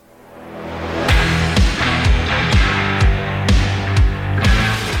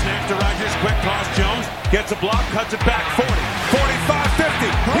cuts it back 40, 45, 50.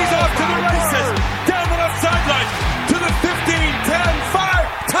 He's off to the races. Down the left sideline to the 15, 10, 5.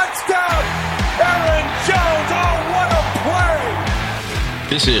 Touchdown. Aaron Jones. Oh, what a play.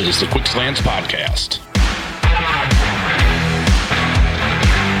 This is the Quick Slants Podcast.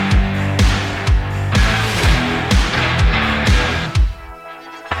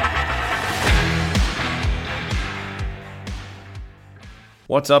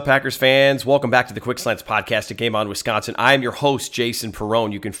 What's up, Packers fans? Welcome back to the Quick Slants Podcast at Game On Wisconsin. I am your host, Jason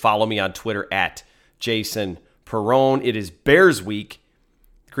Perrone. You can follow me on Twitter at Jason Perrone. It is Bears week.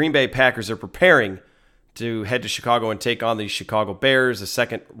 The Green Bay Packers are preparing to head to Chicago and take on the Chicago Bears, a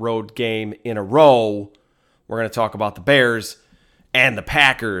second road game in a row. We're going to talk about the Bears and the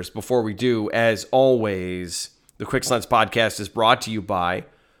Packers. Before we do, as always, the Quick Slants Podcast is brought to you by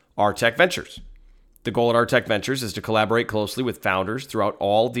Artec Ventures. The goal at Artec Ventures is to collaborate closely with founders throughout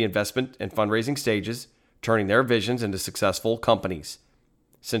all the investment and fundraising stages, turning their visions into successful companies.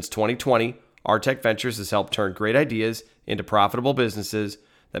 Since 2020, Artec Ventures has helped turn great ideas into profitable businesses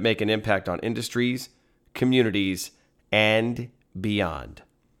that make an impact on industries, communities, and beyond.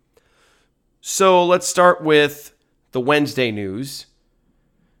 So let's start with the Wednesday news,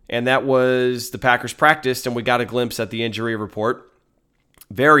 and that was the Packers practiced, and we got a glimpse at the injury report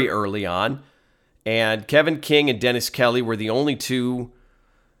very early on. And Kevin King and Dennis Kelly were the only two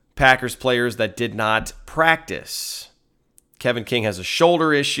Packers players that did not practice. Kevin King has a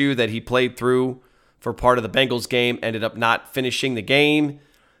shoulder issue that he played through for part of the Bengals game, ended up not finishing the game.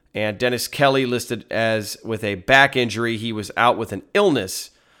 And Dennis Kelly listed as with a back injury. He was out with an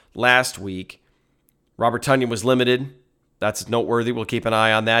illness last week. Robert Tonyan was limited. That's noteworthy. We'll keep an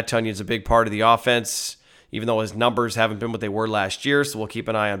eye on that. Tonyan's a big part of the offense, even though his numbers haven't been what they were last year. So we'll keep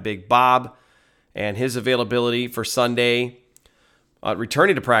an eye on Big Bob and his availability for Sunday.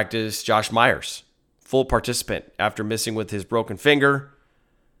 Returning to practice, Josh Myers, full participant after missing with his broken finger.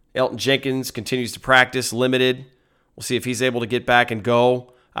 Elton Jenkins continues to practice, limited. We'll see if he's able to get back and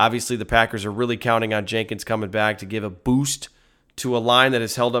go. Obviously, the Packers are really counting on Jenkins coming back to give a boost to a line that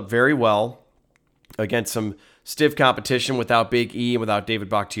has held up very well against some stiff competition without Big E and without David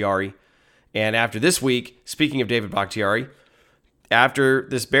Bakhtiari. And after this week, speaking of David Bakhtiari, after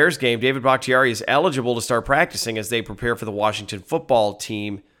this Bears game, David Bakhtiari is eligible to start practicing as they prepare for the Washington football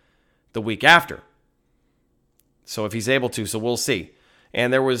team the week after. So if he's able to, so we'll see.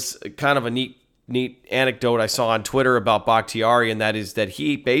 And there was kind of a neat anecdote I saw on Twitter about Bakhtiari, and that is that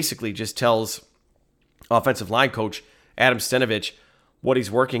he basically just tells offensive line coach Adam Stenavich what he's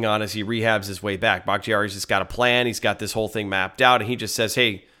working on as he rehabs his way back. Bakhtiari's just got a plan. He's got this whole thing mapped out, and he just says,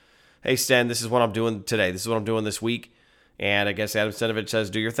 hey, Sten, this is what I'm doing today. This is what I'm doing this week. And I guess Adam Stenavich says,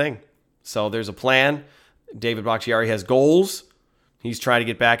 do your thing. So there's a plan. David Bakhtiari has goals. He's trying to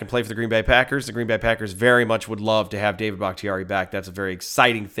get back and play for the Green Bay Packers. The Green Bay Packers very much would love to have David Bakhtiari back. That's a very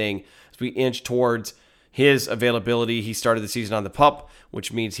exciting thing as we inch towards his availability. He started the season on the PUP,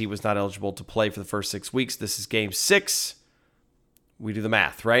 which means he was not eligible to play for the first 6 weeks. This is game 6. We do the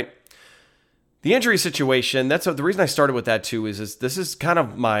math, right? The injury situation, that's the reason I started with that too, is this is kind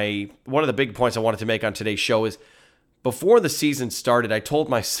of one of the big points I wanted to make on today's show is before the season started, I told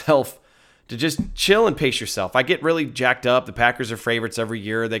myself to just chill and pace yourself. I get really jacked up. The Packers are favorites every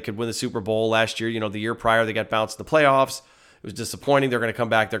year. They could win the Super Bowl last year. The year prior, they got bounced in the playoffs. It was disappointing. They're going to come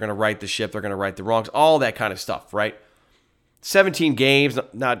back. They're going to right the ship. They're going to right the wrongs. All that kind of stuff, right? 17 games.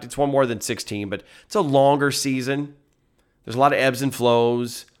 It's one more than 16, but it's a longer season. There's a lot of ebbs and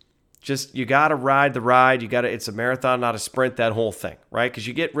flows. Just, you got to ride the ride. It's a marathon, not a sprint, that whole thing, right? Because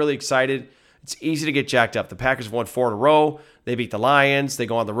you get really excited. It's easy to get jacked up. The Packers have won 4 in a row. They beat the Lions. They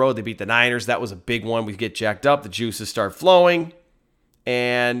go on the road. They beat the Niners. That was a big one. We get jacked up. The juices start flowing.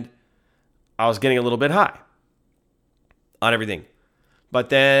 And I was getting a little bit high on everything. But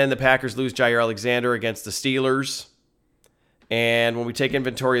then the Packers lose Jair Alexander against the Steelers. And when we take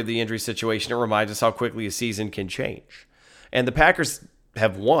inventory of the injury situation, it reminds us how quickly a season can change. And the Packers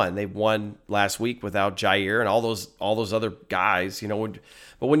have won. They've won last week without Jair and all those other guys,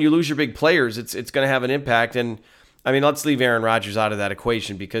 But when you lose your big players, it's going to have an impact. And I mean, let's leave Aaron Rodgers out of that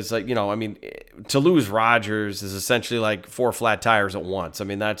equation because, to lose Rodgers is essentially like 4 flat tires at once. I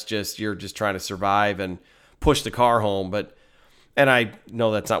mean, you're just trying to survive and push the car home. And I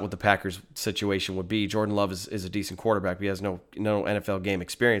know that's not what the Packers situation would be. Jordan Love is a decent quarterback, but he has no NFL game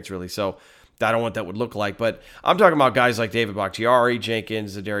experience really. So I don't know what that would look like, but I'm talking about guys like David Bakhtiari,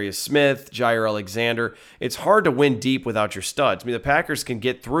 Jenkins, Zadarius Smith, Jair Alexander. It's hard to win deep without your studs. I mean, the Packers can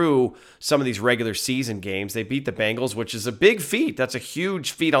get through some of these regular season games. They beat the Bengals, which is a big feat. That's a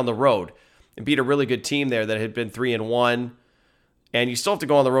huge feat on the road. And beat a really good team there that had been 3-1 And you still have to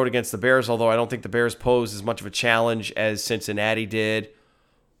go on the road against the Bears, although I don't think the Bears pose as much of a challenge as Cincinnati did,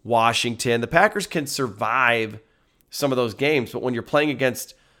 Washington. The Packers can survive some of those games, but when you're playing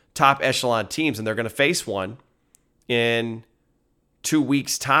against top echelon teams, and they're going to face one in 2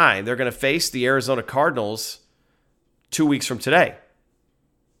 weeks' time, they're going to face the Arizona Cardinals 2 weeks from today.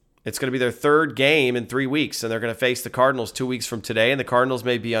 It's going to be their third game in 3 weeks, and they're going to face the Cardinals 2 weeks from today, and the Cardinals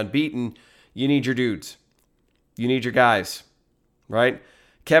may be unbeaten. You need your dudes. You need your guys, right?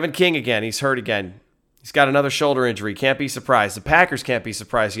 Kevin King again. He's hurt again. He's got another shoulder injury. Can't be surprised. The Packers can't be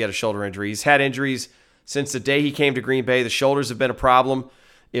surprised he had a shoulder injury. He's had injuries since the day he came to Green Bay. The shoulders have been a problem.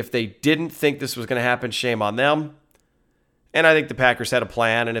 If they didn't think this was going to happen, shame on them. And I think the Packers had a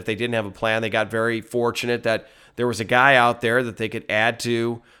plan, and if they didn't have a plan, they got very fortunate that there was a guy out there that they could add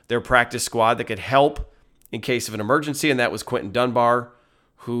to their practice squad that could help in case of an emergency, and that was Quentin Dunbar,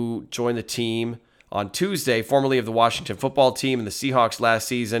 who joined the team on Tuesday, formerly of the Washington football team and the Seahawks last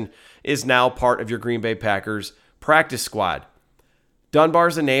season, is now part of your Green Bay Packers practice squad.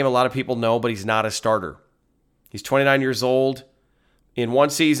 Dunbar's a name a lot of people know, but he's not a starter. He's 29 years old. In one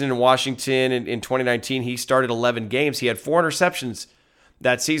season in Washington in 2019, he started 11 games. He had 4 interceptions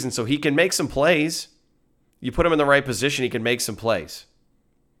that season, so he can make some plays. You put him in the right position, he can make some plays.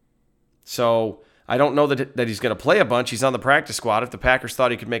 So I don't know that he's going to play a bunch. He's on the practice squad. If the Packers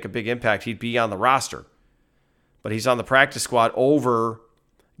thought he could make a big impact, he'd be on the roster. But he's on the practice squad over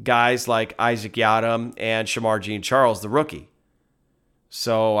guys like Isaac Yiadom and Shamar Jean-Charles, the rookie.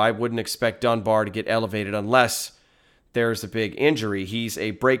 So I wouldn't expect Dunbar to get elevated unless there's a big injury. He's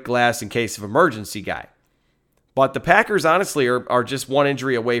a break glass in case of emergency guy. But the Packers, honestly, are just one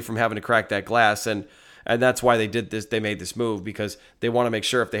injury away from having to crack that glass, and that's why they did this. They made this move because they want to make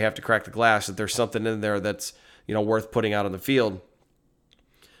sure if they have to crack the glass that there's something in there that's, worth putting out on the field.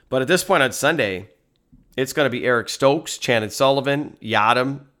 But at this point on Sunday, it's going to be Eric Stokes, Channing Sullivan,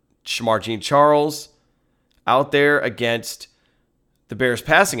 Yiadom, Shamar Jean-Charles out there against the Bears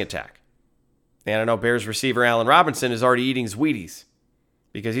passing attack. And I know Bears receiver Allen Robinson is already eating his Wheaties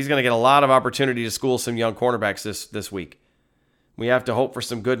because he's going to get a lot of opportunity to school some young cornerbacks this week. We have to hope for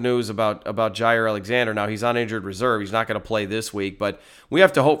some good news about Jair Alexander. Now, he's on injured reserve. He's not going to play this week, but we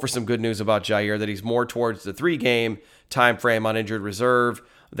have to hope for some good news about Jair, that he's more towards the 3-game time frame on injured reserve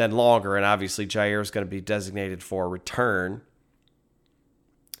than longer. And obviously, Jair is going to be designated for return.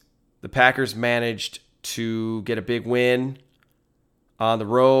 The Packers managed to get a big win on the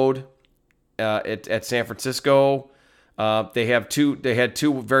road at San Francisco. They had two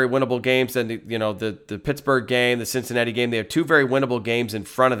very winnable games, and the Pittsburgh game, the Cincinnati game. They have 2 very winnable games in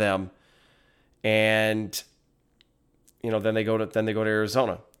front of them, and then they go to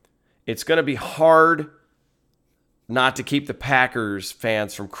Arizona. It's going to be hard not to keep the Packers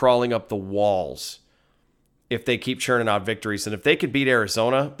fans from crawling up the walls if they keep churning out victories. And if they could beat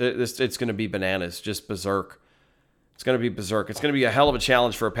Arizona, it's going to be bananas, just berserk. It's going to be berserk. It's going to be a hell of a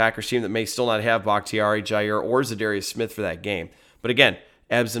challenge for a Packers team that may still not have Bakhtiari, Jair, or Zadarius Smith for that game. But again,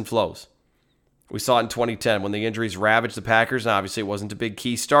 ebbs and flows. We saw it in 2010 when the injuries ravaged the Packers. And obviously, it wasn't the big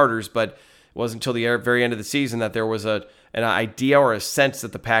key starters, but it wasn't until the very end of the season that there was an idea or a sense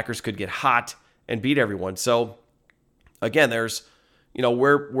that the Packers could get hot and beat everyone. So again,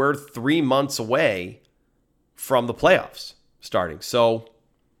 we're 3 months away from the playoffs starting. So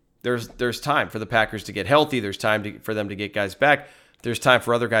there's time for the Packers to get healthy. There's time for them to get guys back. There's time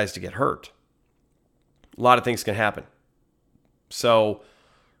for other guys to get hurt. A lot of things can happen. So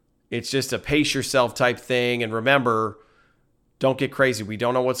it's just a pace yourself type thing. And remember, don't get crazy. We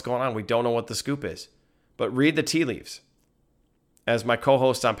don't know what's going on. We don't know what the scoop is. But read the tea leaves. As my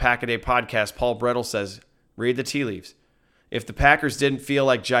co-host on Pack-A-Day podcast, Paul Brettel says, read the tea leaves. If the Packers didn't feel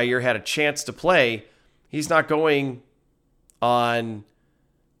like Jair had a chance to play, he's not going on...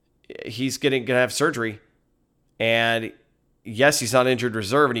 He's going to have surgery. And yes, he's on injured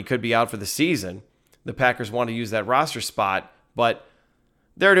reserve and he could be out for the season. The Packers want to use that roster spot, but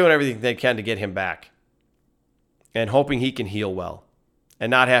they're doing everything they can to get him back and hoping he can heal well and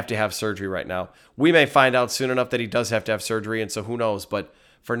not have to have surgery right now. We may find out soon enough that he does have to have surgery, and so who knows. But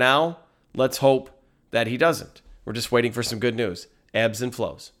for now, let's hope that he doesn't. We're just waiting for some good news. Ebbs and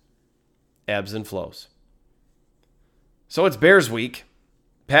flows. Ebbs and flows. So it's Bears week.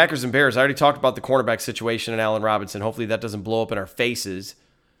 Packers and Bears. I already talked about the cornerback situation and Allen Robinson. Hopefully that doesn't blow up in our faces.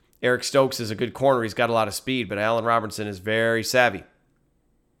 Eric Stokes is a good corner. He's got a lot of speed, but Allen Robinson is very savvy.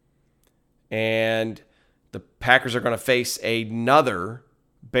 And the Packers are going to face another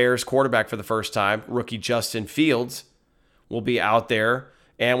Bears quarterback for the first time. Rookie Justin Fields will be out there.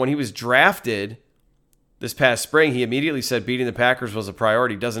 And when he was drafted this past spring, he immediately said beating the Packers was a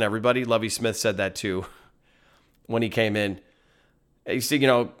priority. Doesn't everybody? Lovie Smith said that too when he came in.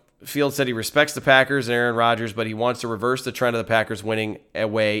 Fields said he respects the Packers and Aaron Rodgers, but he wants to reverse the trend of the Packers winning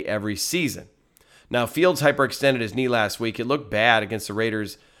away every season. Now, Fields hyperextended his knee last week. It looked bad against the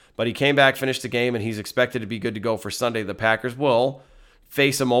Raiders, but he came back, finished the game, and he's expected to be good to go for Sunday. The Packers will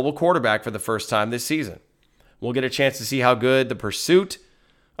face a mobile quarterback for the first time this season. We'll get a chance to see how good the pursuit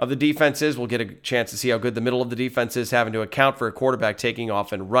of the defense is. We'll get a chance to see how good the middle of the defense is, having to account for a quarterback taking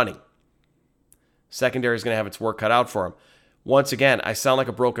off and running. Secondary is going to have its work cut out for him. Once again, I sound like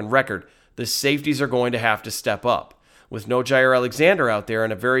a broken record. The safeties are going to have to step up. With no Jair Alexander out there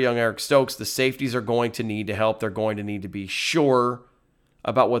and a very young Eric Stokes, the safeties are going to need to help. They're going to need to be sure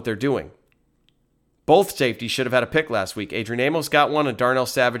about what they're doing. Both safeties should have had a pick last week. Adrian Amos got one, and Darnell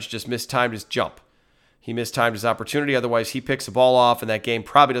Savage just mistimed his jump. He mistimed his opportunity. Otherwise, he picks the ball off, and that game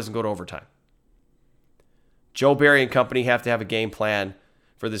probably doesn't go to overtime. Joe Barry and company have to have a game plan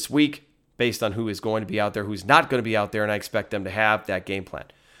for this week based on who is going to be out there, who's not going to be out there, and I expect them to have that game plan.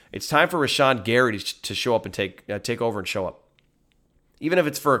 It's time for Rashawn Gary to show up and take over and show up. Even if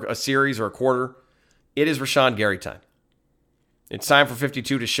it's for a series or a quarter, it is Rashawn Gary time. It's time for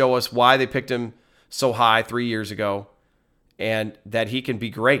 52 to show us why they picked him so high 3 years ago and that he can be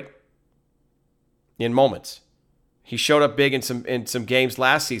great in moments. He showed up big in some games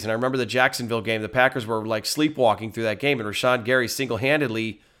last season. I remember the Jacksonville game. The Packers were like sleepwalking through that game, and Rashawn Gary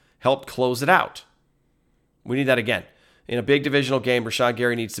single-handedly helped close it out. We need that again. In a big divisional game, Rashawn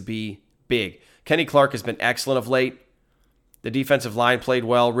Gary needs to be big. Kenny Clark has been excellent of late. The defensive line played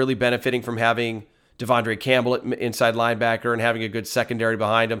well, really benefiting from having Devondre Campbell at inside linebacker and having a good secondary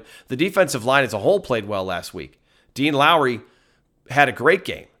behind him. The defensive line as a whole played well last week. Dean Lowry had a great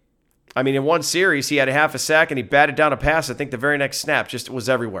game. I mean, in one series, he had a half a sack and he batted down a pass. I think the very next snap just was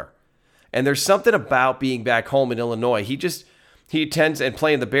everywhere. And there's something about being back home in Illinois. He tends, and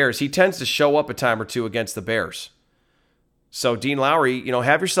playing the Bears, he tends to show up a time or two against the Bears. So Dean Lowry,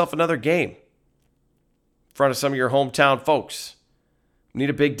 have yourself another game in front of some of your hometown folks. You need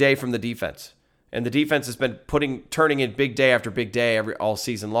a big day from the defense. And the defense has been turning in big day after big day all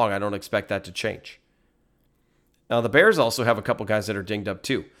season long. I don't expect that to change. Now, the Bears also have a couple guys that are dinged up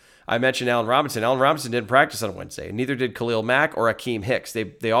too. I mentioned Allen Robinson. Allen Robinson didn't practice on Wednesday, and neither did Khalil Mack or Akeem Hicks.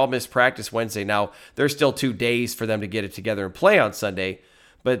 They all missed practice Wednesday. Now, there's still 2 days for them to get it together and play on Sunday,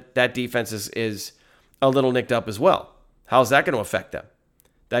 but that defense is a little nicked up as well. How's that going to affect them?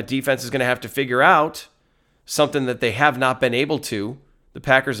 That defense is going to have to figure out something that they have not been able to. The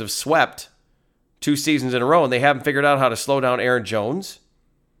Packers have swept 2 seasons in a row, and they haven't figured out how to slow down Aaron Jones.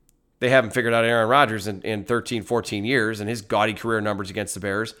 They haven't figured out Aaron Rodgers in 13, 14 years and his gaudy career numbers against the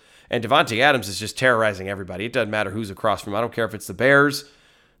Bears. And Devontae Adams is just terrorizing everybody. It doesn't matter who's across from him. I don't care if it's the Bears,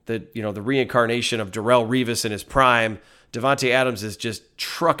 the reincarnation of Darrelle Revis in his prime. Devontae Adams is just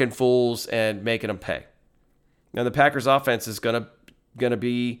trucking fools and making them pay. And the Packers offense is going to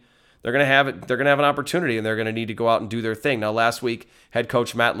be, they're going to have an opportunity, and they're going to need to go out and do their thing. Now, last week, head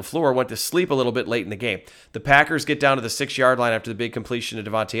coach Matt LaFleur went to sleep a little bit late in the game. The Packers get down to the 6-yard line after the big completion to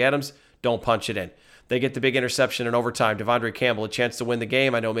Devontae Adams. Don't punch it in. They get the big interception in overtime. Devondre Campbell, a chance to win the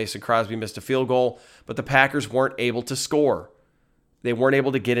game. I know Mason Crosby missed a field goal, but the Packers weren't able to score. They weren't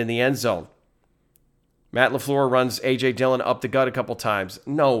able to get in the end zone. Matt LaFleur runs A.J. Dillon up the gut a couple times.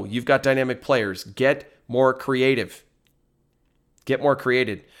 No, you've got dynamic players. Get more creative. Get more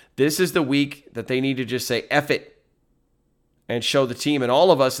creative. This is the week that they need to just say F it and show the team and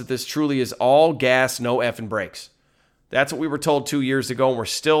all of us that this truly is all gas, no effing brakes. That's what we were told 2 years ago, and we're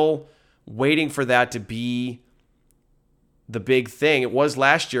still waiting for that to be the big thing. It was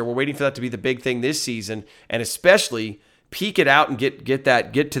last year. We're waiting for that to be the big thing this season, and especially peak it out and get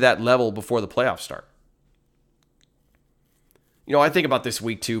to that level before the playoffs start. I think about this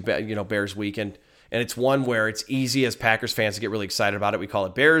week too, Bears week, and it's one where it's easy as Packers fans to get really excited about it. We call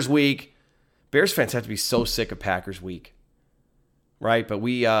it Bears week. Bears fans have to be so sick of Packers week, right? But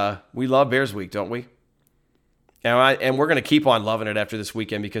we love Bears week, don't we? And we're going to keep on loving it after this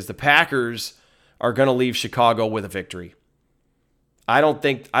weekend because the Packers are going to leave Chicago with a victory. I don't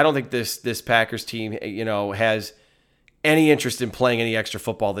think this Packers team, has any interest in playing any extra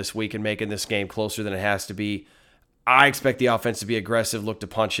football this week and making this game closer than it has to be. I expect the offense to be aggressive, look to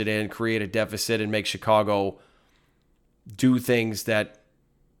punch it in, create a deficit, and make Chicago do things that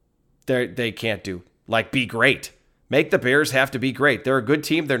they can't do, like be great. Make the Bears have to be great. They're a good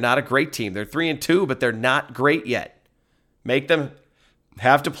team. They're not a great team. They're 3-2, but they're not great yet. Make them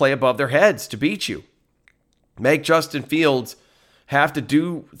have to play above their heads to beat you. Make Justin Fields have to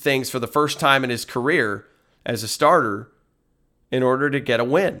do things for the first time in his career as a starter in order to get a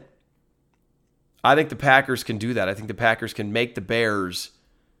win. I think the Packers can do that. I think the Packers can make the Bears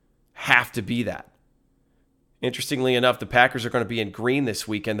have to be that. Interestingly enough, the Packers are going to be in green this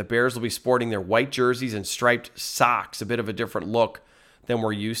weekend. The Bears will be sporting their white jerseys and striped socks, a bit of a different look than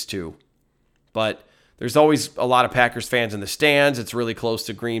we're used to. But there's always a lot of Packers fans in the stands. It's really close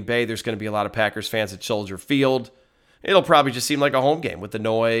to Green Bay. There's going to be a lot of Packers fans at Soldier Field. It'll probably just seem like a home game with the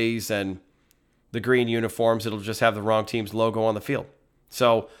noise and the green uniforms. It'll just have the wrong team's logo on the field.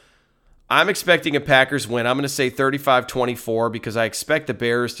 So I'm expecting a Packers win. I'm going to say 35-24 because I expect the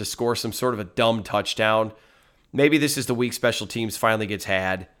Bears to score some sort of a dumb touchdown. Maybe this is the week special teams finally gets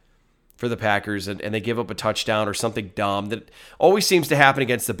had for the Packers and they give up a touchdown or something dumb. That always seems to happen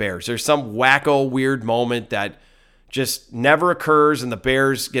against the Bears. There's some wacko, weird moment that just never occurs and the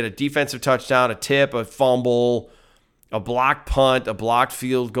Bears get a defensive touchdown, a tip, a fumble, a blocked punt, a blocked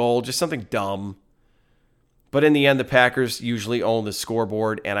field goal, just something dumb. But in the end, the Packers usually own the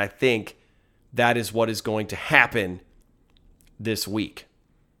scoreboard, and I think that is what is going to happen this week.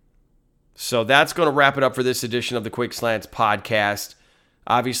 So that's going to wrap it up for this edition of the Quick Slants podcast.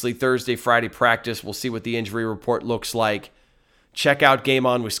 Obviously, Thursday, Friday practice. We'll see what the injury report looks like. Check out Game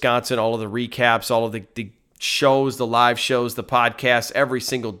On Wisconsin, all of the recaps, all of the shows, the live shows, the podcasts. Every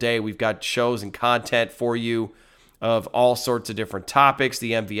single day, we've got shows and content for you of all sorts of different topics.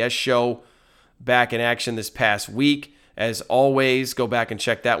 The MVS show back in action this past week. As always, go back and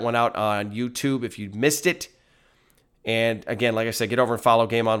check that one out on YouTube if you missed it. And again, like I said, get over and follow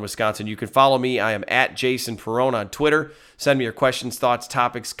Game On Wisconsin. You can follow me. I am at Jason Perrone on Twitter. Send me your questions, thoughts,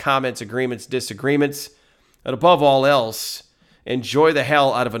 topics, comments, agreements, disagreements. And above all else, enjoy the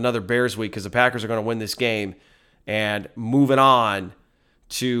hell out of another Bears week because the Packers are going to win this game. And moving on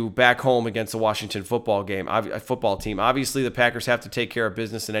to back home against the Washington football team. Obviously, the Packers have to take care of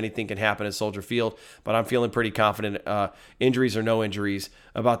business and anything can happen at Soldier Field, but I'm feeling pretty confident, injuries or no injuries,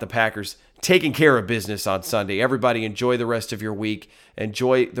 about the Packers taking care of business on Sunday. Everybody enjoy the rest of your week.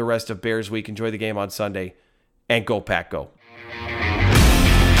 Enjoy the rest of Bears week. Enjoy the game on Sunday. And go Pack, go.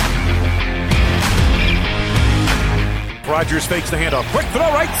 Rodgers fakes the handoff. Quick throw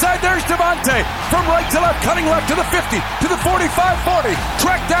right side. There's Devontae. From right to left, cutting left to the 50, to the 45, 40.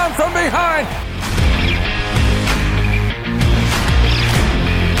 Tracked down from behind.